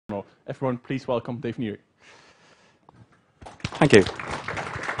MIMO. Everyone, please welcome Dave Neary. Thank you.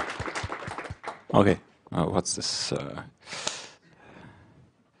 Okay, what's this?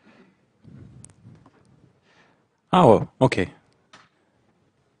 Oh, okay.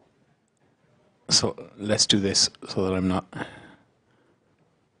 So let's do this so that I'm not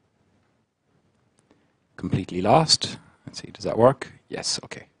completely lost. Let's see, does that work? Yes,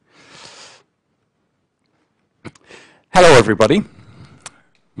 okay. Hello, everybody.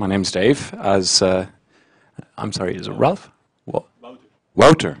 My name's Dave. As I'm sorry, is it Ralph? What?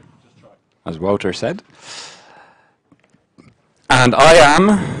 Wouter. As Wouter said. And I am,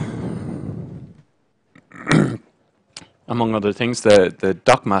 among other things, the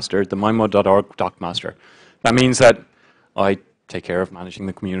doc master, the Maemo.org doc master. That means that I take care of managing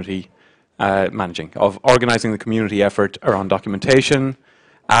the community, of organizing the community effort around documentation,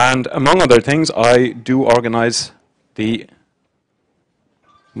 and among other things, I do organize the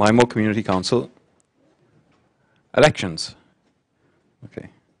Maemo Community Council elections. Okay.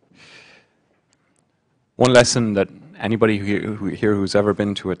 One lesson that anybody here who's ever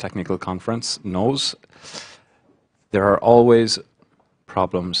been to a technical conference knows, there are always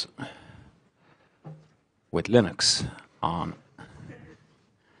problems with Linux on.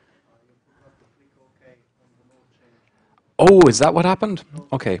 Oh, is that what happened?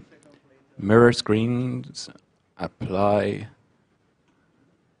 Okay. Mirror screens, apply,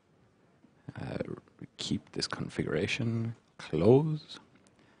 keep this configuration, close.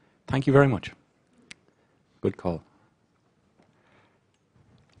 Thank you very much. Good call.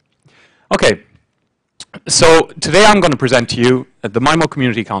 Okay, so today I'm going to present to you the Maemo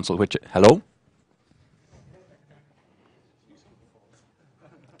Community Council, which, hello?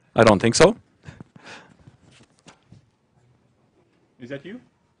 I don't think so. Is that you?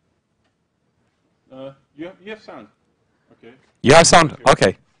 You have sound. Okay. You have sound?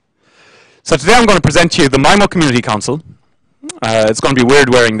 Okay. So today I'm going to present to you the Maemo Community Council. It's going to be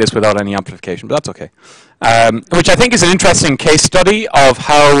weird wearing this without any amplification, but that's okay. Which I think is an interesting case study of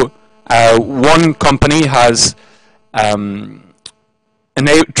how one company has tried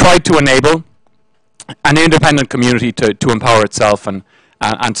to enable an independent community to empower itself and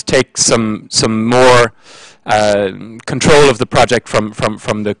to take some more control of the project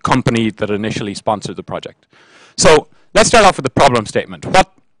from the company that initially sponsored the project. So let's start off with the problem statement.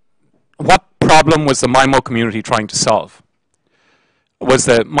 What problem was the Maemo community trying to solve? Was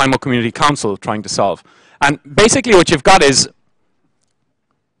the Maemo Community Council trying to solve? And basically what you've got is,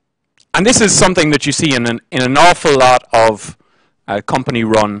 and this is something that you see in an awful lot of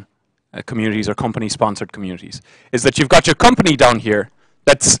company-run communities or company-sponsored communities, is that you've got your company down here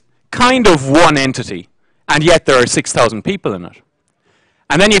that's kind of one entity, and yet there are 6,000 people in it.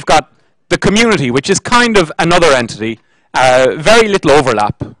 And then you've got the community, which is kind of another entity, very little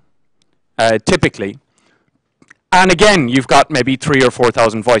overlap, typically. And again, you've got maybe 3,000 or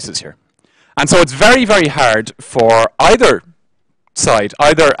 4,000 voices here. And so it's very, very hard for either side,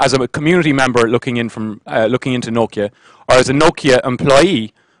 either as a community member looking into Nokia, or as a Nokia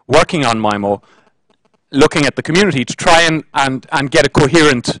employee working on Maemo, looking at the community to try and get a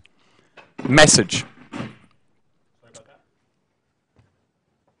coherent message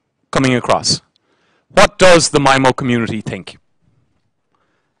coming across. What does the Maemo community think?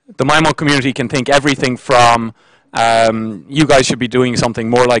 The Maemo community can think everything from you guys should be doing something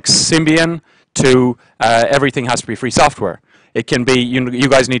more like Symbian to everything has to be free software. It can be you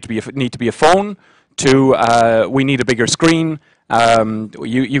guys need to be a phone to we need a bigger screen.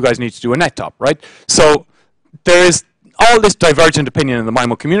 You guys need to do a net top, right? So there is all this divergent opinion in the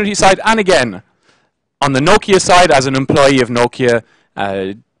Maemo community side, and again, on the Nokia side, as an employee of Nokia,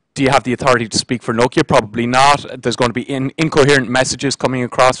 do you have the authority to speak for Nokia? Probably not. There's going to be incoherent messages coming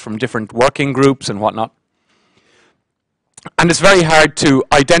across from different working groups and whatnot. And it's very hard to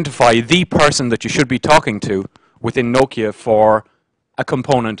identify the person that you should be talking to within Nokia for a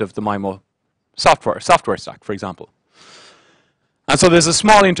component of the Maemo software stack, for example. And so there's a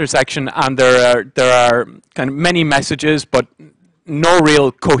small intersection, and there are kind of many messages, but no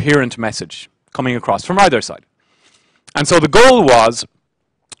real coherent message coming across from either side. And so the goal was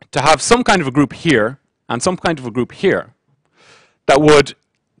to have some kind of a group here and some kind of a group here that would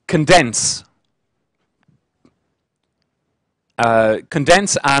condense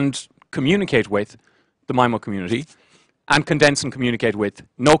and communicate with the Maemo community, and condense and communicate with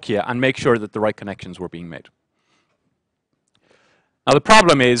Nokia, and make sure that the right connections were being made. Now the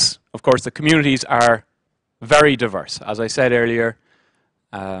problem is, of course, the communities are very diverse. As I said earlier,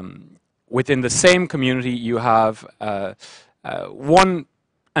 within the same community you have one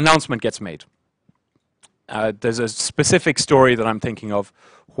announcement gets made. There's a specific story that I'm thinking of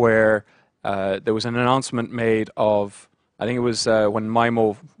where there was an announcement made of, I think it was when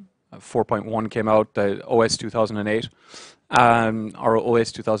Maemo 4.1 came out, the OS 2008, or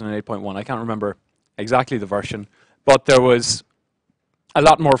OS 2008.1, I can't remember exactly the version, but there was a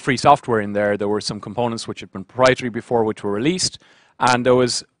lot more free software in there. There were some components which had been proprietary before which were released, and there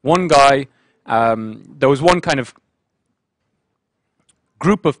was one guy, there was one kind of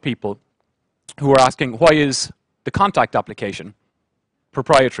group of people who were asking, why is the contact application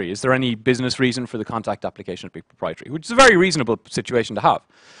proprietary? Is there any business reason for the contact application to be proprietary? Which is a very reasonable situation to have.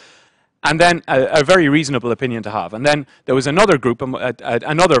 And then a very reasonable opinion to have. And then there was another group,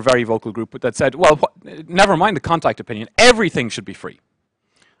 another very vocal group that said, well, never mind the contact opinion, everything should be free.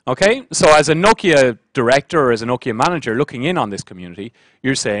 Okay, so as a Nokia director or as a Nokia manager looking in on this community,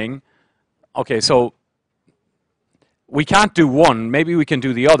 you're saying, okay, so we can't do one, maybe we can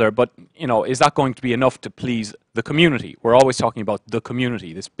do the other, but you know, is that going to be enough to please the community? We're always talking about the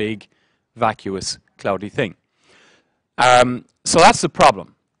community, this big, vacuous, cloudy thing. So that's the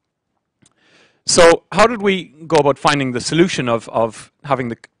problem. So how did we go about finding the solution of having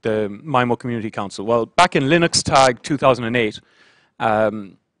the Maemo Community Council? Well, back in Linux Tag 2008,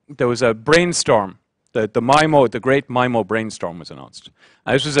 there was a brainstorm. The Great Maemo Brainstorm was announced.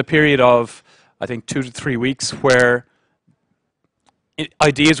 This was a period of, I think, 2 to 3 weeks where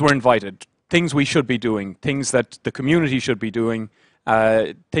ideas were invited, things we should be doing, things that the community should be doing,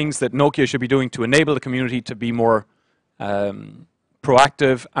 things that Nokia should be doing to enable the community to be more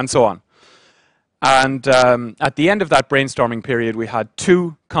proactive, and so on. And at the end of that brainstorming period, we had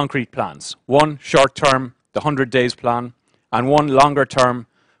 2 concrete plans. One short-term, the 100 days plan, and one longer-term,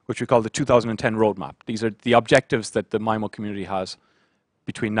 which we call the 2010 roadmap. These are the objectives that the Maemo community has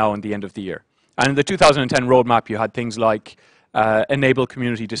between now and the end of the year. And in the 2010 roadmap, you had things like enable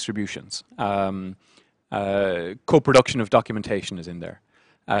community distributions, co-production of documentation is in there,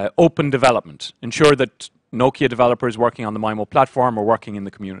 open development, ensure that Nokia developers working on the Maemo platform are working in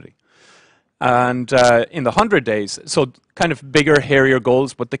the community. And in the 100 days, so kind of bigger, hairier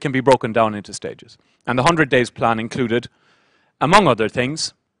goals, but they can be broken down into stages. And the 100 days plan included, among other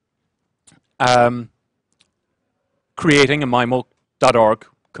things, creating a Maemo.org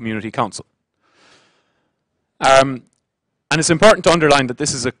community council. And it's important to underline that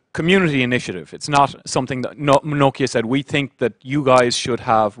this is a community initiative. It's not something that Nokia said, we think that you guys should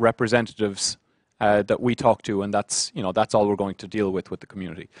have representatives that we talk to, and that's, you know, that's all we're going to deal with the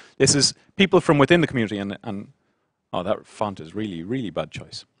community. This is people from within the community, and oh, that font is really, really bad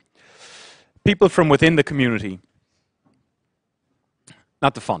choice. People from within the community,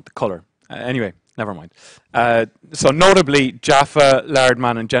 not the font, the color. Anyway, never mind. So notably, Jaffa,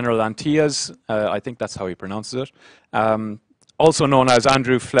 Lardman, and General Antillas, I think that's how he pronounces it. Also known as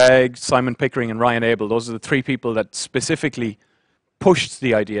Andrew Flegg, Simon Pickering, and Ryan Abel. Those are the 3 people that specifically pushed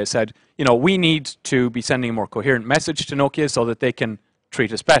the idea, said, you know, we need to be sending a more coherent message to Nokia so that they can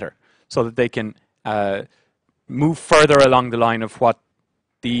treat us better, so that they can move further along the line of what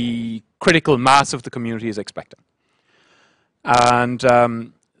the critical mass of the community is expecting. And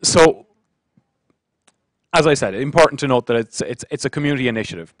so, as I said, important to note that it's a community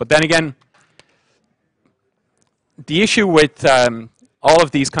initiative. But then again, the issue with all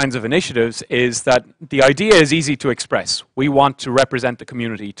of these kinds of initiatives is that the idea is easy to express. We want to represent the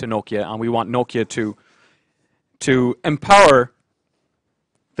community to Nokia, and we want Nokia to empower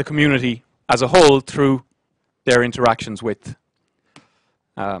the community as a whole through their interactions with,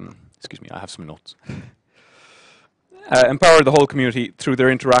 excuse me, I have some notes. Empower the whole community through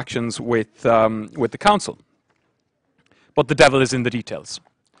their interactions with the council. But the devil is in the details.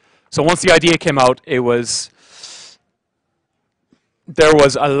 So once the idea came out, there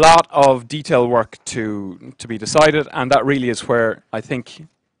was a lot of detail work to be decided, and that really is where I think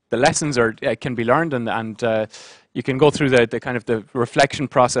the lessons can be learned, and you can go through the kind of the reflection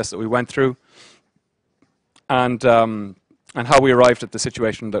process that we went through, and how we arrived at the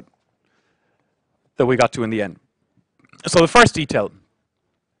situation that we got to in the end. So the first detail,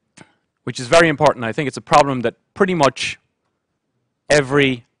 which is very important, I think it's a problem that pretty much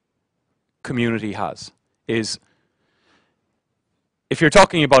every community has, is if you're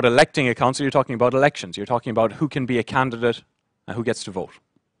talking about electing a council, you're talking about elections. You're talking about who can be a candidate and who gets to vote.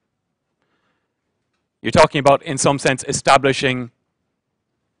 You're talking about, in some sense, establishing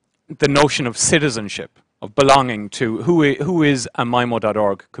the notion of citizenship, of belonging to who is a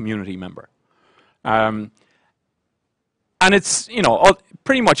Maemo.org community member. And it's, you know,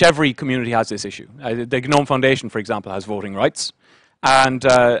 pretty much every community has this issue. The GNOME Foundation, for example, has voting rights. And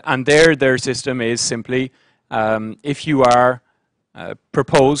their system is simply, if you are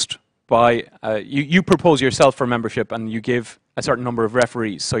proposed by, you propose yourself for membership and you give a certain number of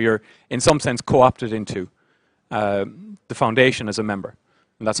referees. So you're, in some sense, co-opted into the foundation as a member.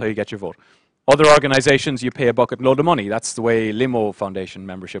 And that's how you get your vote. Other organizations, you pay a bucket load of money. That's the way Limo Foundation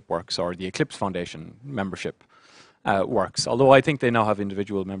membership works, or the Eclipse Foundation membership works. Although I think they now have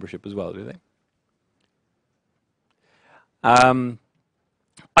individual membership as well, do they?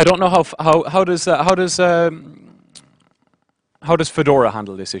 I don't know how does Fedora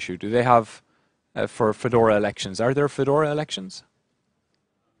handle this issue? Do they have for Fedora elections? Are there Fedora elections?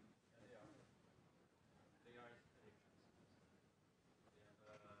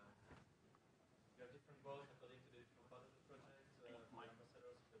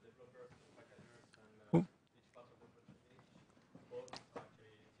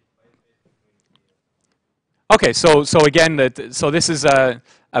 Okay, so again, so this is a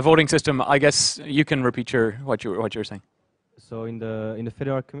voting system. I guess you can repeat what you're saying. So in the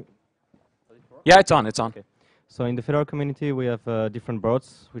Fedora yeah, it's on. Okay. So in the Fedora community, we have different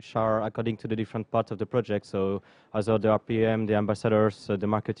boards, which are according to the different parts of the project. So either the RPM, the ambassadors, the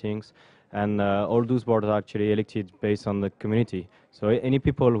marketings, and all those boards are actually elected based on the community. So any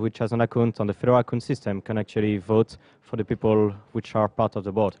people which has an account on the Fedora account system can actually vote for the people which are part of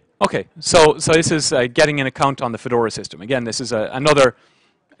the board. Okay, so this is getting an account on the Fedora system. Again, this is another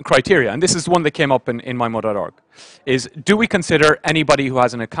criteria, and this is one that came up in Maemo.org, is do we consider anybody who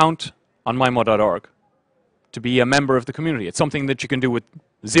has an account on Maemo.org to be a member of the community? It's something that you can do with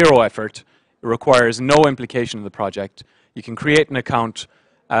zero effort. It requires no implication in the project. You can create an account,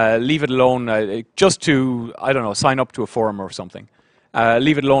 leave it alone just to, I don't know, sign up to a forum or something.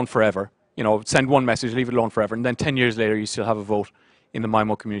 Leave it alone forever. You know, send one message, leave it alone forever, and then 10 years later you still have a vote in the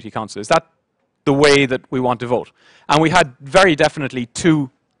Maemo Community Council. Is that the way that we want to vote? And we had very definitely two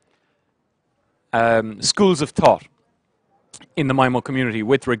schools of thought in the Maemo community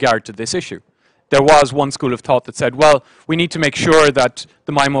with regard to this issue. There was one school of thought that said, well, we need to make sure that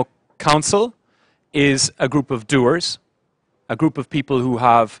the Maemo Council is a group of doers, a group of people who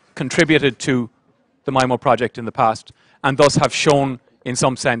have contributed to the Maemo project in the past, and thus have shown, in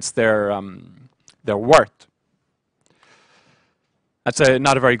some sense, their worth. That's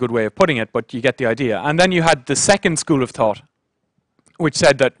not a very good way of putting it, but you get the idea. And then you had the second school of thought, which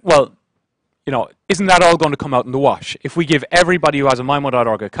said that, well, you know, isn't that all going to come out in the wash? If we give everybody who has a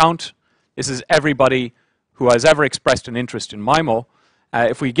Maemo.org account, this is everybody who has ever expressed an interest in Maemo,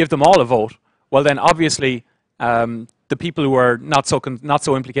 if we give them all a vote, well then obviously the people who are not so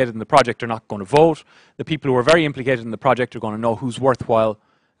implicated in the project are not going to vote. The people who are very implicated in the project are going to know who's worthwhile,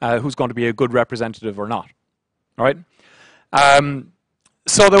 who's going to be a good representative or not. All right?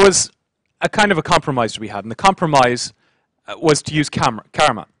 So there was a kind of a compromise to be had, and the compromise was to use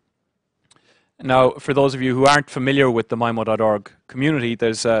karma. Now, for those of you who aren't familiar with the Maemo.org community,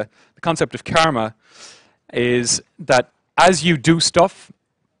 there's the concept of karma is that as you do stuff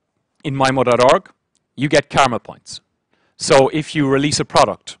in Maemo.org, you get karma points. So if you release a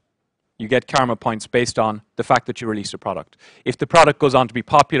product, you get karma points based on the fact that you released a product. If the product goes on to be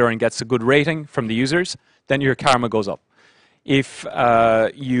popular and gets a good rating from the users, then your karma goes up. If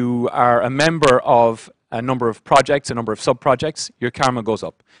you are a member of a number of projects, a number of sub-projects, your karma goes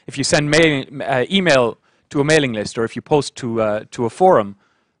up. If you send email to a mailing list, or if you post to a forum,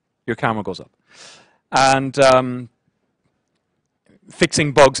 your karma goes up. And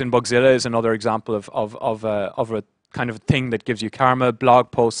fixing bugs in Bugzilla is another example of a kind of thing that gives you karma,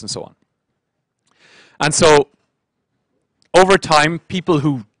 blog posts, and so on. And so, over time, people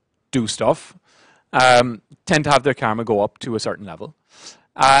who do stuff tend to have their karma go up to a certain level.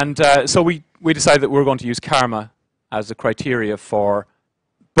 And so we decided that we were going to use karma as a criteria for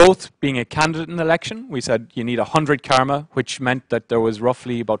both being a candidate in the election. We said you need 100 karma, which meant that there was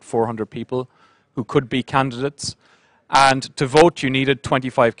roughly about 400 people who could be candidates. And to vote, you needed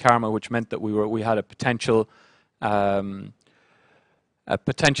 25 karma, which meant that we had a potential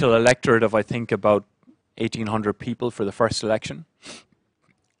electorate of, I think, about 1,800 people for the first election.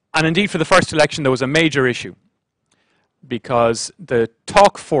 And indeed, for the first election, there was a major issue, because the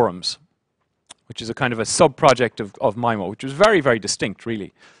talk forums, which is a kind of a sub-project of Maemo, which was very, very distinct,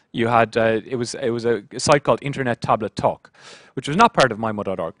 really. You had, it was a site called Internet Tablet Talk, which was not part of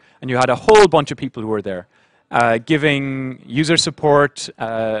Maemo.org. And you had a whole bunch of people who were there, giving user support,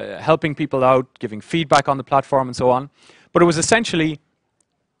 helping people out, giving feedback on the platform, and so on. But it was essentially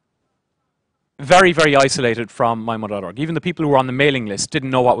very, very isolated from Maemo.org. Even the people who were on the mailing list didn't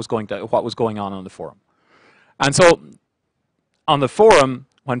know what was going on the forum. And so, on the forum,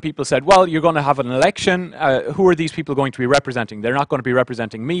 when people said, well, you're going to have an election, who are these people going to be representing? They're not going to be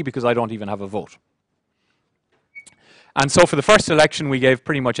representing me because I don't even have a vote. And so for the first election, we gave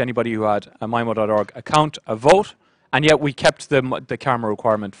pretty much anybody who had a Maemo.org account a vote, and yet we kept the karma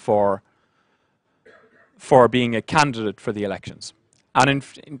requirement for being a candidate for the elections. And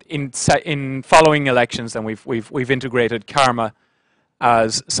in following elections, then we've integrated karma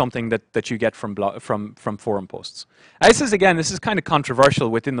as something that you get from forum posts. This is kind of controversial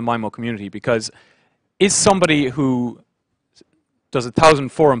within the Maemo community, because is somebody who does 1,000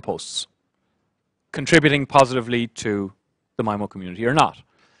 forum posts contributing positively to the Maemo community or not?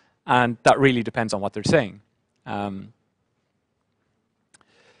 And that really depends on what they're saying. So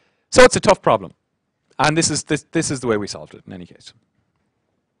it's a tough problem, and this is the way we solved it in any case.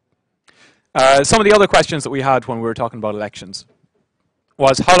 Some of the other questions that we had when we were talking about elections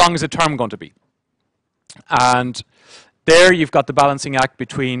was, how long is a term going to be? And there you've got the balancing act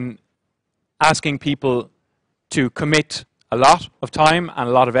between asking people to commit a lot of time and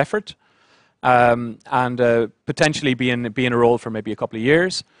a lot of effort, and potentially be in a role for maybe a couple of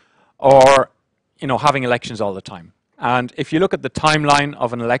years, or having elections all the time. And if you look at the timeline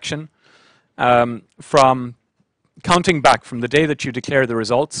of an election, from counting back from the day that you declare the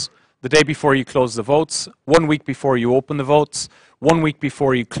results, the day before you close the votes, 1 week before you open the votes, 1 week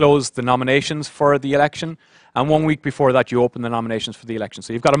before you close the nominations for the election, and 1 week before that you open the nominations for the election.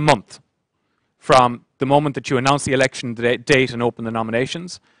 So you've got a month from the moment that you announce the election date and open the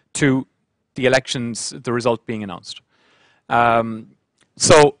nominations to the elections, the result being announced.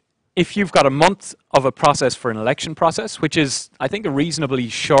 So if you've got a month of a process for an election process, which is, I think, a reasonably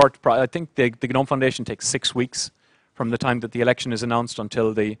short, I think the GNOME Foundation takes 6 weeks from the time that the election is announced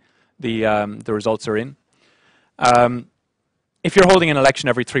until the results are in. If you're holding an election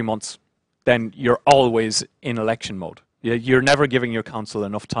every 3 months, then you're always in election mode. You're never giving your council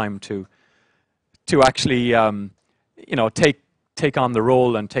enough time to actually take on the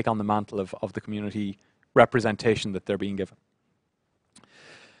role and take on the mantle of the community representation that they're being given.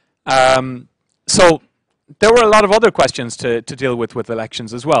 So there were a lot of other questions to deal with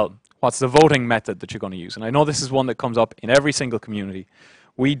elections as well. What's the voting method that you're going to use? And I know this is one that comes up in every single community.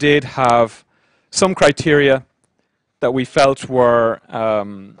 We did have some criteria that we felt were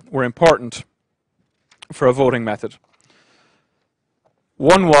important for a voting method.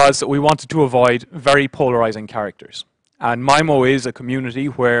 One was that we wanted to avoid very polarizing characters. And Maemo is a community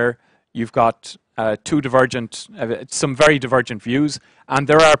where you've got some very divergent views, and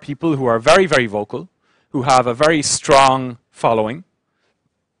there are people who are very, very vocal, who have a very strong following,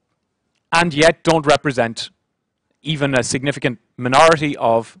 and yet don't represent even a significant minority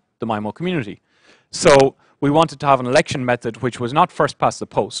of the Maemo community. So we wanted to have an election method which was not first past the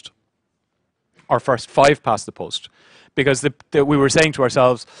post, or first 5 past the post, because we were saying to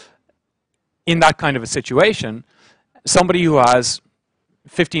ourselves, in that kind of a situation, somebody who has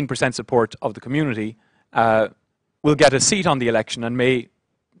 15% support of the community will get a seat on the election and may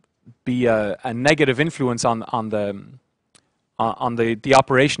be a negative influence on the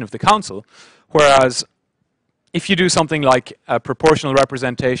operation of the council, whereas if you do something like a proportional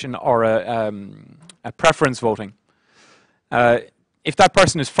representation or a preference voting, if that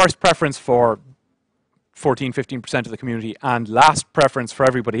person is first preference for 14–15% of the community and last preference for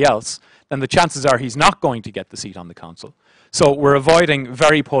everybody else, then the chances are he's not going to get the seat on the council. So we're avoiding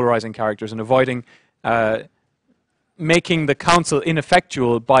very polarizing characters and avoiding making the council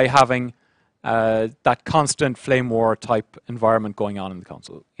ineffectual by having that constant flame war type environment going on in the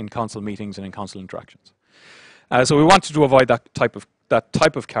council, in council meetings and in council interactions. So we wanted to avoid that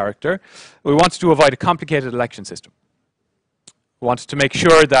type of character. We wanted to avoid a complicated election system. We wanted to make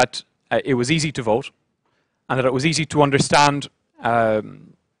sure that it was easy to vote, and that it was easy to understand how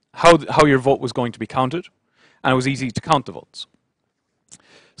your vote was going to be counted, and it was easy to count the votes.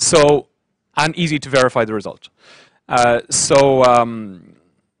 So, and easy to verify the result. That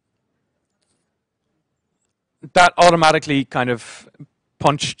automatically kind of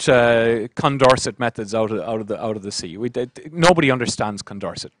punched Condorcet methods out of the sea. Nobody understands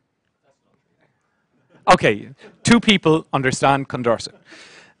Condorcet. Okay, 2 people understand Condorcet.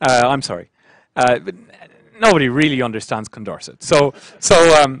 I'm sorry. But nobody really understands Condorcet.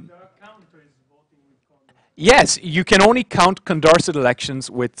 Yes, you can only count Condorcet elections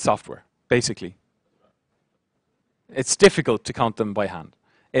with software, basically. It's difficult to count them by hand.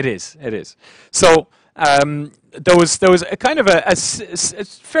 It is. So there was a kind of a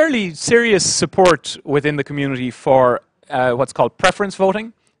fairly serious support within the community for what's called preference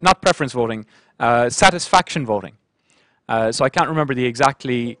voting, not preference voting, satisfaction voting. So I can't remember the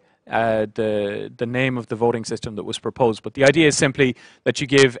name of the voting system that was proposed, but the idea is simply that you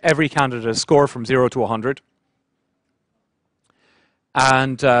give every candidate a score from 0 to 100,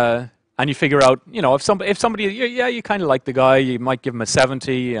 and you figure out, if somebody, you kind of like the guy, you might give him a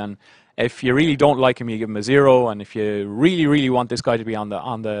 70, and If you really don't like him, you give him a 0, and if you really, really want this guy to be on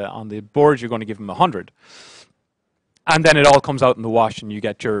the board, you're going to give him 100. And then it all comes out in the wash, and you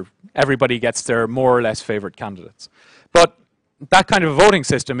get everybody gets their more or less favorite candidates. But that kind of a voting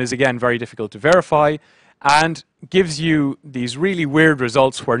system is, again, very difficult to verify and gives you these really weird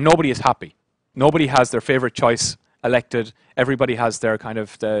results where nobody is happy. Nobody has their favorite choice elected. Everybody has their kind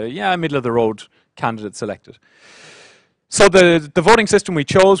of, middle-of-the-road candidates elected. So the voting system we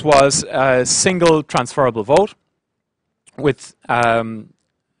chose was a single transferable vote with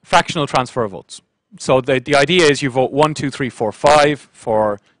fractional transfer votes. So the idea is you vote 1, 2, 3, 4, 5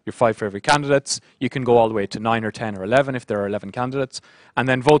 for your 5 favorite candidates. You can go all the way to 9 or 10 or 11 if there are 11 candidates. And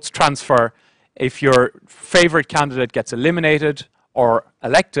then votes transfer. If your favorite candidate gets eliminated or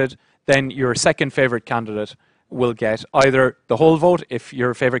elected, then your second favorite candidate will get either the whole vote if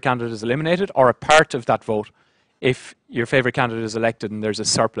your favorite candidate is eliminated, or a part of that vote if your favorite candidate is elected and there's a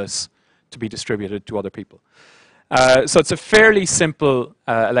surplus to be distributed to other people. So it's a fairly simple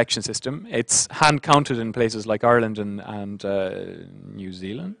election system. It's hand-counted in places like Ireland and New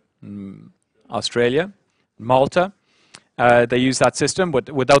Zealand, Australia, Malta. They use that system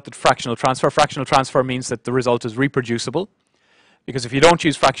without the fractional transfer. Fractional transfer means that the result is reproducible. Because if you don't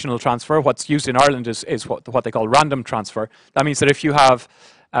use fractional transfer, what's used in Ireland is what they call random transfer. That means that if you have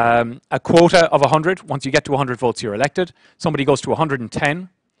a quota of 100, once you get to 100 votes, you're elected. Somebody goes to 110.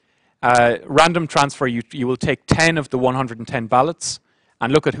 Random transfer, you will take 10 of the 110 ballots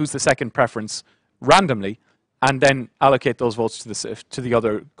and look at who's the second preference randomly, and then allocate those votes to the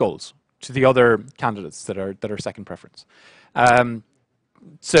other goals, to the other candidates that are second preference.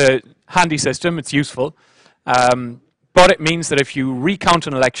 It's a handy system. It's useful. But it means that if you recount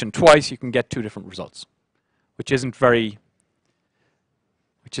an election twice, you can get 2 different results, which isn't very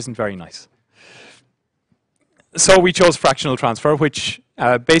nice. So we chose fractional transfer, which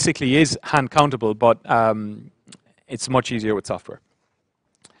basically is hand countable, but it's much easier with software.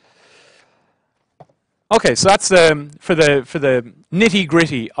 Okay, so that's for the nitty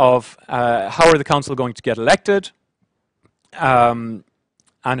gritty of how are the council going to get elected, and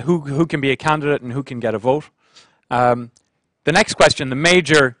who can be a candidate and who can get a vote. The next question, the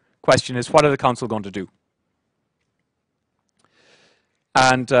major question, is what are the council going to do?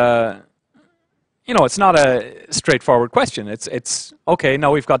 And it's not a straightforward question. It's okay.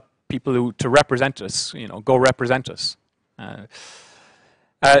 Now we've got people to represent us. Go represent us.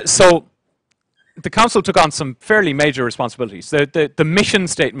 So the council took on some fairly major responsibilities. The mission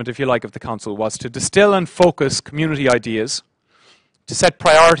statement, if you like, of the council was to distill and focus community ideas, to set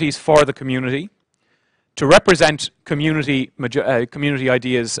priorities for the community, to represent community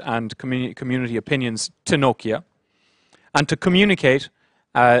ideas and community opinions to Nokia, and to communicate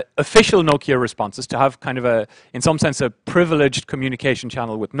official Nokia responses, to have kind of in some sense, a privileged communication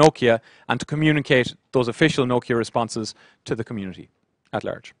channel with Nokia, and to communicate those official Nokia responses to the community at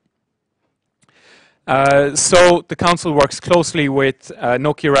large. So the council works closely with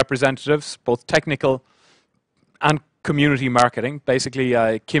Nokia representatives, both technical and community marketing.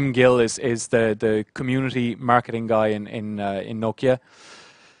 Basically, Kim Gill is the community marketing guy in Nokia,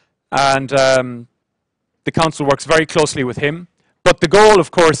 and the council works very closely with him. But the goal,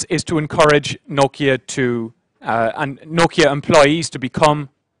 of course, is to encourage Nokia and Nokia employees to become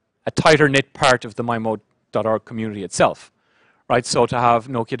a tighter knit part of the Maemo.org community itself, right? So to have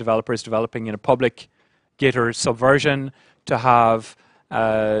Nokia developers developing in a public Git or Subversion, to have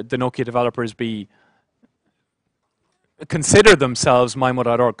the Nokia developers consider themselves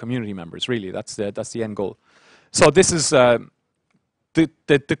Maemo.org community members. Really, that's the end goal. So this is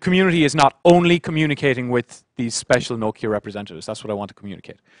the community is not only communicating with these special Nokia representatives. That's what I want to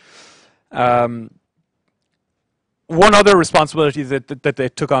communicate. One other responsibility that they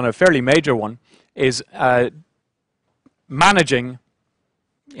took on, a fairly major one, is managing,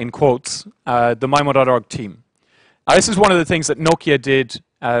 in quotes, the Maemo.org team. This is one of the things that Nokia did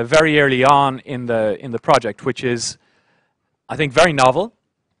very early on in the project, which is, I think, very novel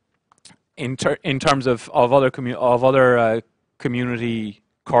in terms of other community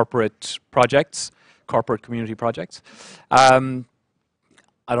corporate projects, corporate community projects. I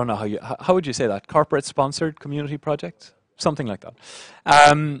don't know how would you say that? Corporate sponsored community projects, something like that.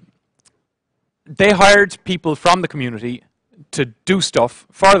 They hired people from the community to do stuff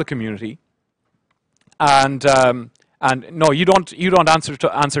for the community, and no, you don't answer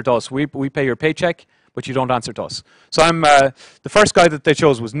to us. We pay your paycheck, but you don't answer to us. So the first guy that they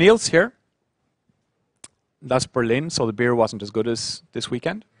chose was Niels here. That's Berlin, so the beer wasn't as good as this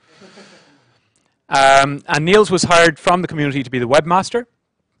weekend. And Niels was hired from the community to be the webmaster,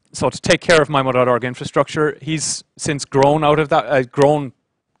 so to take care of Maemo.org infrastructure. He's since grown out of that, grown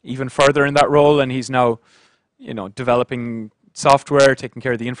even further in that role, and he's now, developing software, taking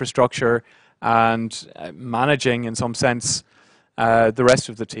care of the infrastructure, and managing, in some sense, the rest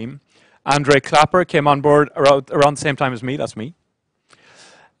of the team. Andre Clapper came on board around the same time as me. That's me.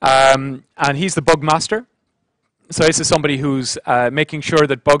 And he's the bug master. So this is somebody who's making sure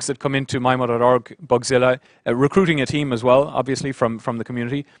that bugs that come into Maemo.org, Bugzilla, recruiting a team as well, obviously, from the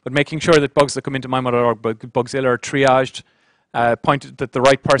community, but making sure that bugs that come into Maemo.org, Bugzilla are triaged, that the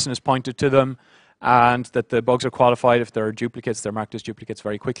right person is pointed to them, and that the bugs are qualified. If there are duplicates, they're marked as duplicates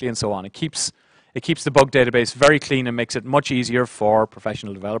very quickly, and so on. It keeps the bug database very clean and makes it much easier for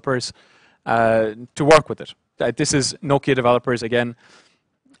professional developers to work with it. This is Nokia developers, again.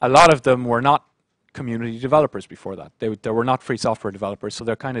 A lot of them were not community developers before that. They were not free software developers, so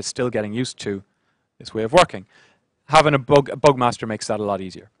they're kind of still getting used to this way of working. Having a bug master makes that a lot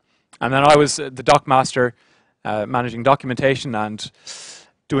easier. And then I was the doc master, managing documentation and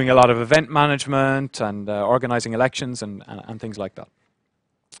doing a lot of event management and organizing elections and things like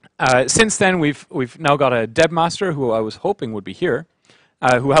that. Since then, we've now got a dev master who I was hoping would be here,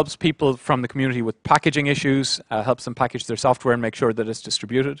 who helps people from the community with packaging issues, helps them package their software and make sure that it's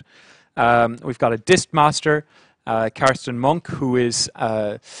distributed. We've got a dist master, Karsten Monk, who is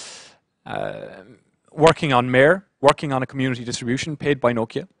working on Mayor, working on a community distribution paid by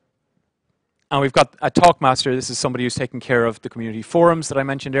Nokia. And we've got a talk master. This is somebody who's taking care of the community forums that I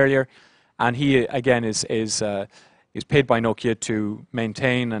mentioned earlier. And he, again, is paid by Nokia to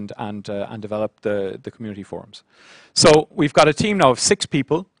maintain and develop the community forums. So we've got a team now of 6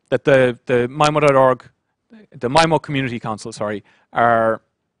 people that the Maemo.org, the Maemo Community Council, sorry, are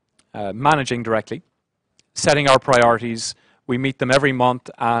managing directly, setting our priorities. We meet them every month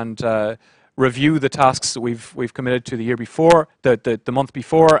and review the tasks that we've committed to the year before, the month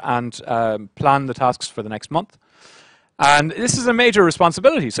before, and plan the tasks for the next month. And this is a major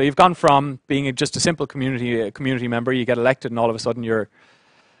responsibility. So you've gone from being just a simple community member, you get elected, and all of a sudden you're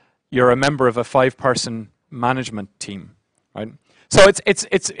a member of a 5-person management team, right? So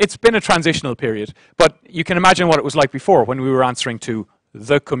it's been a transitional period, but you can imagine what it was like before when we were answering to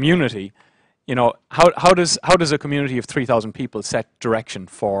the community. How does a community of 3,000 people set direction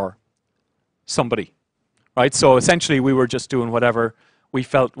for somebody, right? So essentially we were just doing whatever we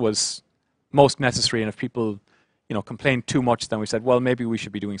felt was most necessary, and if people complained too much, then we said, well, maybe we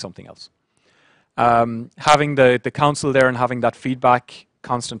should be doing something else. Having the council there and having that feedback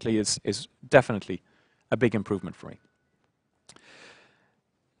constantly is definitely a big improvement for me.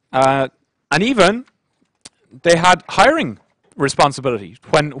 And even they had hiring responsibility.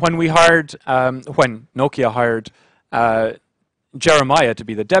 When Nokia hired Jeremiah to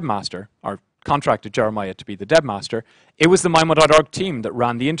be the dev master, or contracted Jeremiah to be the dev master, it was the Maemo.org team that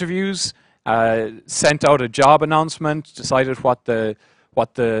ran the interviews, sent out a job announcement, decided what the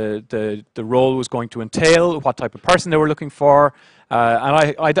role was going to entail, what type of person they were looking for,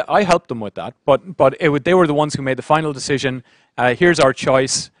 and I helped them with that. But they were the ones who made the final decision. Here's our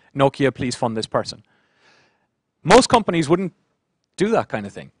choice. Nokia, please fund this person. Most companies wouldn't do that kind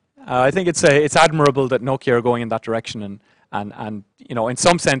of thing. I think it's admirable that Nokia are going in that direction, and in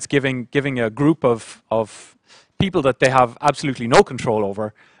some sense giving a group of people that they have absolutely no control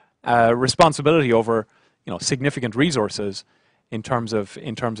over responsibility over significant resources in terms of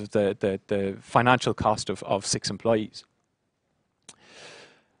the financial cost of 6 employees.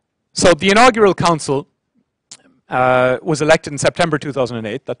 So the inaugural council was elected in September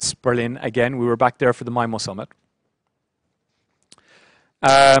 2008. That's Berlin again. We were back there for the Maemo Summit.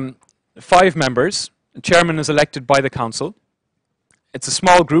 5 members. The chairman is elected by the council. It's a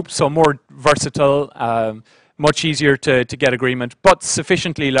small group, so more versatile, much easier to get agreement, but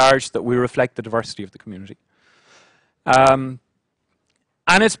sufficiently large that we reflect the diversity of the community. And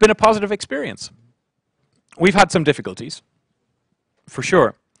it's been a positive experience. We've had some difficulties, for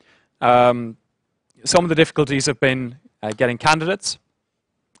sure. Some of the difficulties have been getting candidates.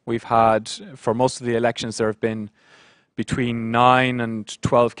 We've had, for most of the elections, there have been between 9 and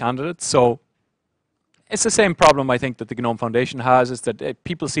 12 candidates. So it's the same problem, I think, that the GNOME Foundation has, is that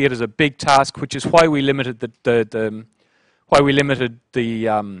people see it as a big task, which is why we limited the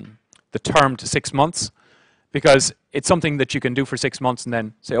term to 6 months, because it's something that you can do for 6 months and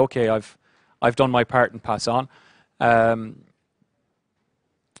then say, okay, I've done my part and pass on.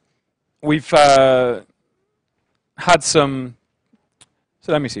 We've had some.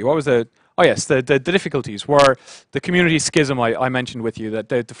 So let me see. What was the? Oh yes, the difficulties were the community schism I mentioned with you.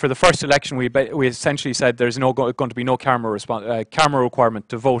 That for the first election we essentially said there's going to be no camera requirement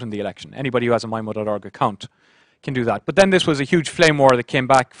to vote in the election. Anybody who has a Maemo.org account can do that. But then this was a huge flame war that came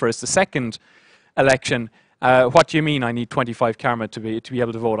back for us the second election, what do you mean I need 25 karma to be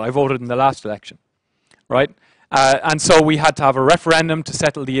able to vote? I voted in the last election, right? And so we had to have a referendum to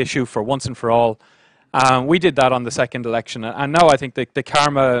settle the issue for once and for all. We did that on the second election, and now I think the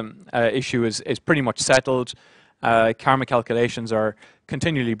karma issue is pretty much settled. Karma calculations are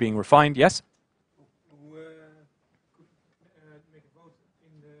continually being refined. Yes? Make a vote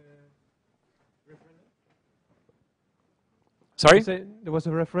in the referendum? Sorry? There was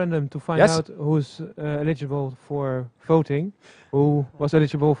a referendum to find Yes. out who's eligible for voting, who was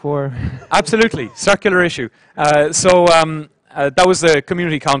eligible for... Absolutely, circular issue. That was the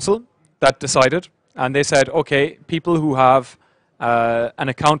community council that decided, and they said, okay, people who have an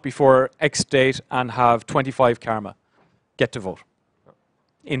account before X date and have 25 karma get to vote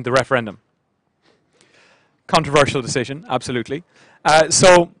in the referendum. Controversial decision, absolutely.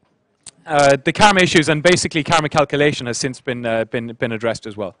 The karma issues and basically karma calculation has since been addressed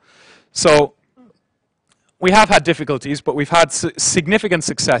as well. So we have had difficulties, but we've had significant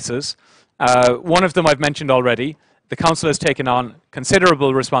successes. One of them I've mentioned already. The council has taken on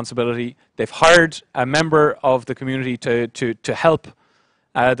considerable responsibility. They've hired a member of the community to help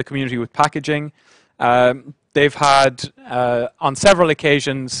the community with packaging. They've had, on several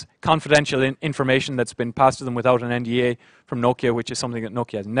occasions, confidential information that's been passed to them without an NDA from Nokia, which is something that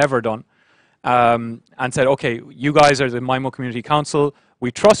Nokia has never done, and said, okay, you guys are the Maemo Community Council.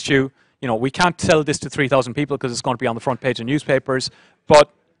 We trust you. You know, we can't tell this to 3,000 people because it's going to be on the front page of newspapers,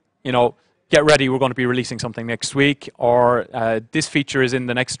 but, you know, get ready, we're going to be releasing something next week, or this feature is in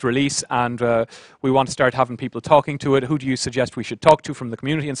the next release, and we want to start having people talking to it. Who do you suggest we should talk to from the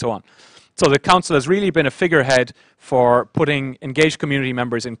community, and so on. So the council has really been a figurehead for putting engaged community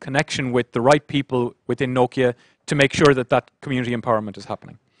members in connection with the right people within Nokia to make sure that that community empowerment is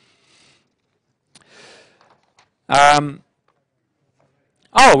happening.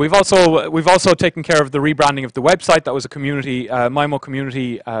 We've also taken care of the rebranding of the website. That was a community, Maemo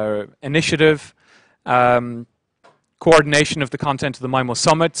Community initiative. Coordination of the content of the Maemo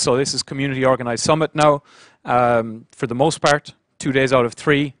Summit. So this is community organized summit now. For the most part, 2 days out of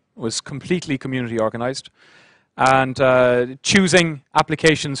 3 was completely community organized. And choosing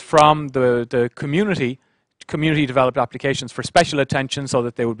applications from the community developed applications for special attention so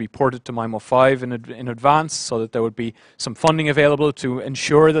that they would be ported to Maemo 5 in advance, so that there would be some funding available to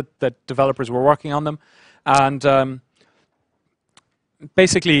ensure that developers were working on them. And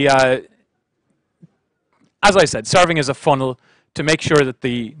basically, as I said, serving as a funnel to make sure that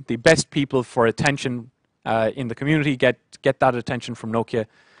the best people for attention in the community get that attention from Nokia,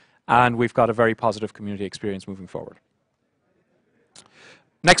 and we've got a very positive community experience moving forward.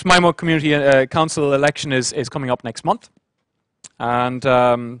 Next Maemo Community Council election is coming up next month, and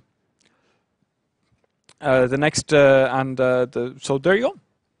so there you go.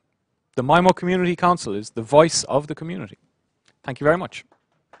 The Maemo Community Council is the voice of the community. Thank you very much.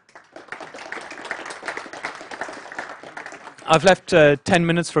 I've left 10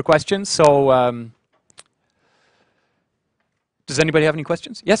 minutes for questions, so does anybody have any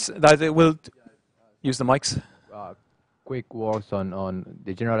questions? Yes, we'll use the mics. Quick words on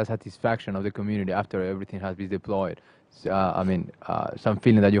the general satisfaction of the community after everything has been deployed. So, some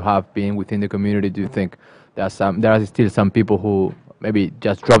feeling that you have been within the community. Do you think there are still some people who maybe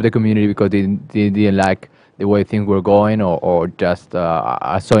just dropped the community because they didn't like the way things were going, or just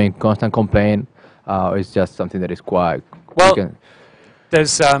are showing constant complaint? Or it's just something that is quite... Well,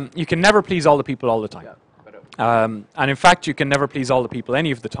 you can never please all the people all the time. Yeah, and in fact, you can never please all the people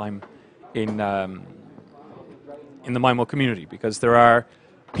any of the time in the Maemo community, because there are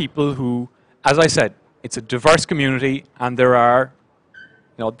people who, as I said, it's a diverse community, and there are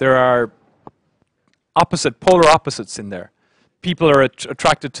polar opposites in there. People are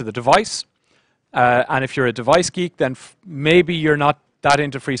attracted to the device, and if you're a device geek, then maybe you're not that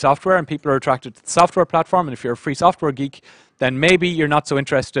into free software, and people are attracted to the software platform, and if you're a free software geek, then maybe you're not so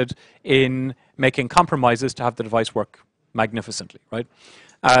interested in making compromises to have the device work magnificently, right?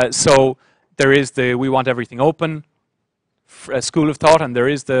 So there is the we want everything open school of thought, and there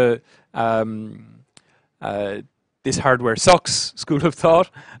is the this hardware sucks school of thought,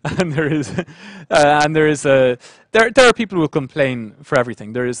 and there are people who will complain for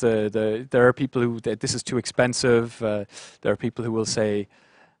everything. There are people who this is too expensive. There are people who will say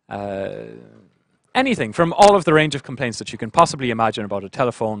anything from all of the range of complaints that you can possibly imagine about a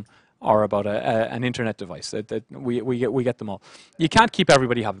telephone or about an internet device. We get them all. You can't keep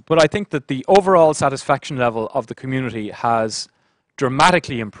everybody happy, but I think that the overall satisfaction level of the community has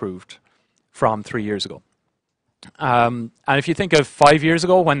dramatically improved from 3 years ago. And if you think of 5 years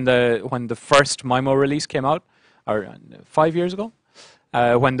ago, when the first Maemo release came out, or 5 years ago,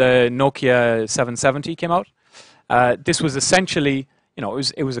 when the Nokia 770 came out, This was essentially, you know,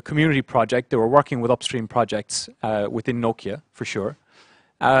 it was a community project. They were working with upstream projects within Nokia, for sure.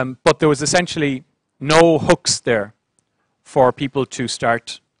 But there was essentially no hooks there for people to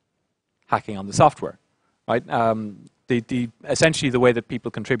start hacking on the software, right? Essentially, the way that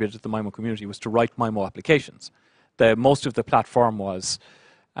people contributed to the Maemo community was to write Maemo applications. Most of the platform was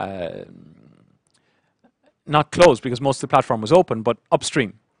not closed because most of the platform was open, but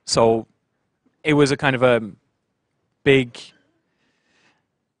upstream. So it was a kind of a big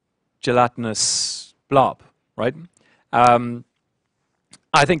gelatinous blob, right?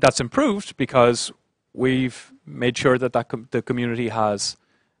 I think that's improved because we've made sure that, the community has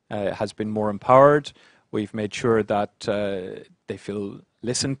been more empowered. We've made sure that they feel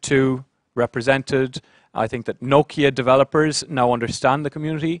listened to, represented. I think that Nokia developers now understand the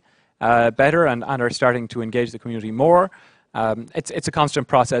community better and are starting to engage the community more. It's a constant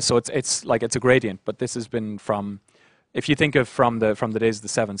process, so it's a gradient. But this has been from, if you think of from the days of the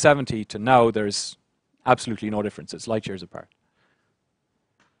 770 to now, there's absolutely no difference. It's light years apart.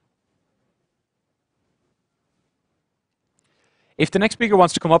 If the next speaker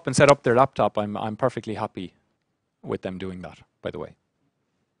wants to come up and set up their laptop, I'm perfectly happy with them doing that, by the way.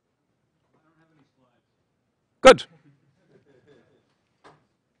 Good.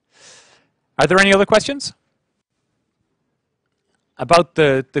 Are there any other questions? About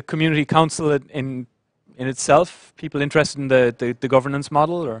the community council in itself? People interested in the governance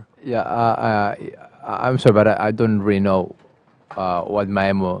model? Or? Yeah, I'm sorry, but I don't really know what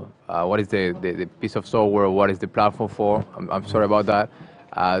Maemo, what is the piece of software, what is the platform for. I'm sorry about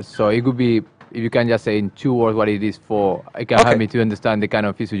that. So it could be, if you can just say in 2 words what it is for, it can help me to understand the kind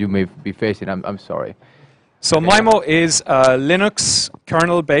of issues you may be facing. I'm sorry. So Maemo is a Linux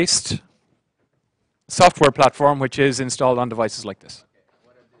kernel-based software platform which is installed on devices like this.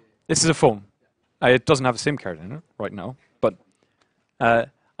 This is a phone. It doesn't have a SIM card in it right now, but that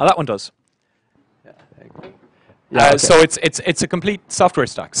one does. Yeah, okay. So it's a complete software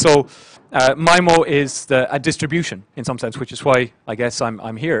stack. So Maemo is a distribution in some sense, which is why I guess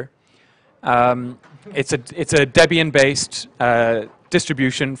I'm here. It's a Debian-based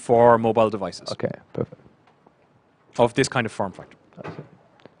distribution for mobile devices. Okay, perfect. Of this kind of form factor. Okay.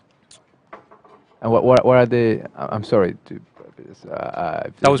 And what are the? I'm sorry to.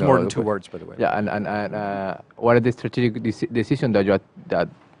 That was more than 2 words, by the way. Yeah, and what are the strategic decisions that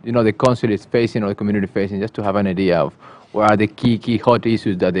the council is facing or the community facing, just to have an idea of what are the key hot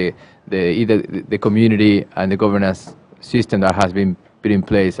issues that either the community and the governance system that has been put in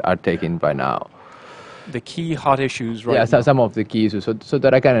place are taking by now. The key hot issues, right? Yeah, now. some of the key issues, so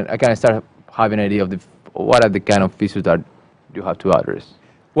that I can start having an idea of what are the kind of issues that you have to address.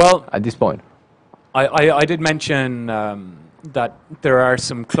 Well, at this point, I did mention that there are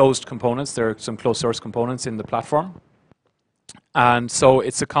some closed components, there are some closed source components in the platform. And so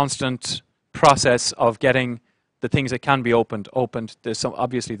it's a constant process of getting the things that can be opened. There's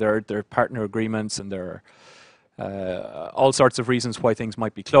obviously there are partner agreements and there are all sorts of reasons why things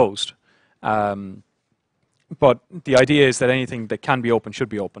might be closed. But the idea is that anything that can be open should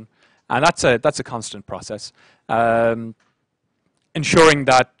be open. And that's a constant process. Ensuring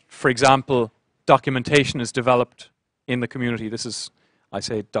that, for example, documentation is developed in the community. I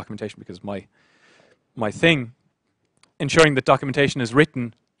say documentation because my thing. Ensuring that documentation is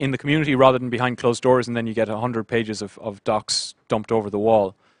written in the community rather than behind closed doors, and then you get 100 pages of docs dumped over the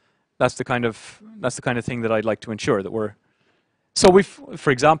wall. That's the kind of thing that I'd like to ensure that we're. So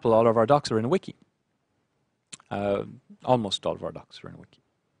for example, all of our docs are in a wiki. Almost all of our docs are in a wiki.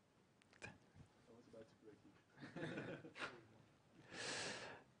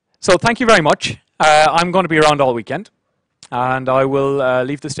 So thank you very much. I'm going to be around all weekend, and I will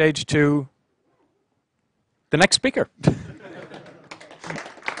leave the stage to the next speaker.